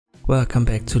Welcome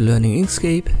back to Learning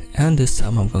Inkscape, and this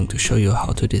time I'm going to show you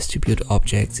how to distribute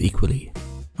objects equally.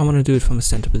 I'm going to do it from a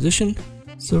center position.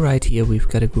 So right here we've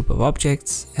got a group of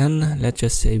objects, and let's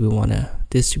just say we want to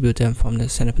distribute them from the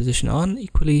center position on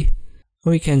equally.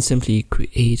 We can simply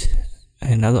create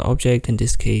another object, in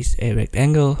this case a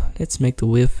rectangle. Let's make the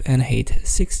width and height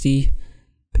 60.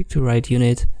 Pick the right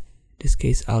unit. In this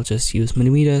case I'll just use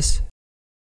millimeters.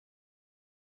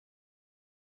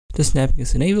 The snapping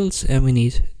is enabled and we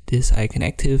need this icon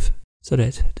active so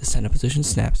that the center position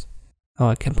snaps. Now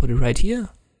I can put it right here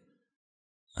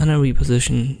and I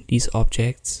reposition these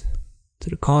objects to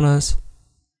the corners,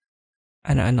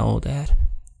 and I know that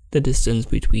the distance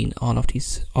between all of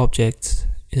these objects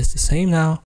is the same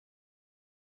now.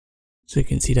 So you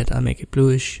can see that I make it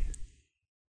bluish.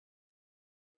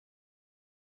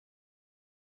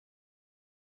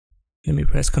 Let me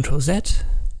press Ctrl Z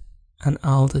and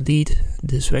I'll delete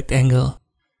this rectangle.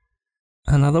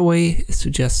 Another way is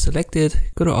to just select it,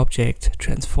 go to Object,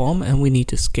 Transform, and we need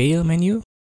the Scale menu.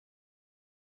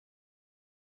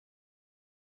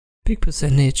 Pick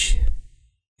percentage.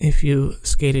 If you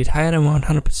scale it higher than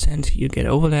 100%, you get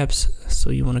overlaps, so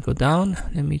you want to go down.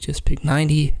 Let me just pick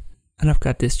 90, and I've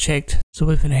got this checked, so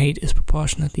width and height is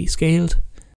proportionately scaled.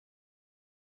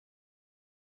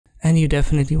 And you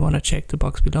definitely want to check the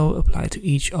box below, apply to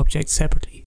each object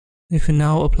separately. If you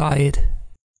now apply it,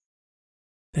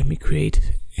 let me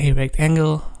create a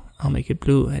rectangle. I'll make it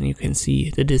blue and you can see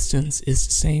the distance is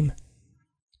the same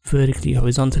vertically,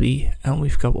 horizontally, and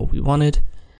we've got what we wanted.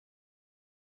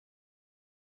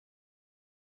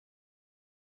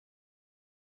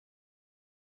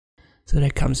 So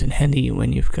that comes in handy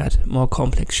when you've got more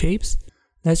complex shapes.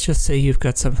 Let's just say you've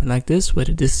got something like this where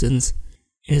the distance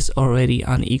is already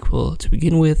unequal to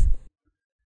begin with.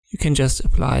 You can just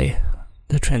apply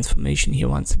the transformation here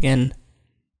once again,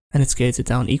 and it scales it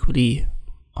down equally,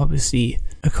 obviously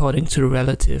according to the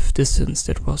relative distance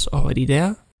that was already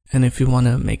there. And if you want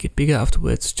to make it bigger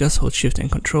afterwards, just hold Shift and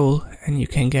Control and you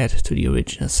can get to the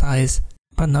original size,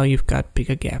 but now you've got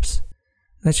bigger gaps.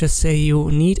 Let's just say you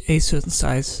need a certain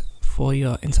size for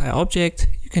your entire object.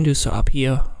 You can do so up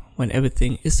here when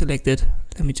everything is selected.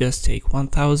 Let me just take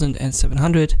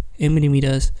 1700 in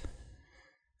millimeters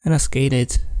and I scale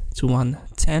it to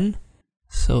 110.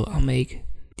 So I'll make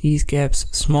these gaps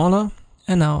smaller,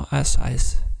 and now I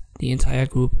size the entire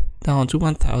group down to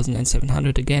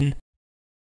 1700 again.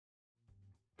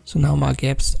 So now my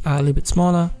gaps are a little bit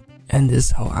smaller, and this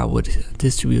is how I would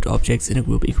distribute objects in a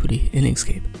group equally in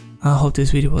Inkscape. I hope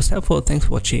this video was helpful. Thanks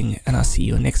for watching, and I'll see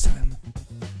you next time.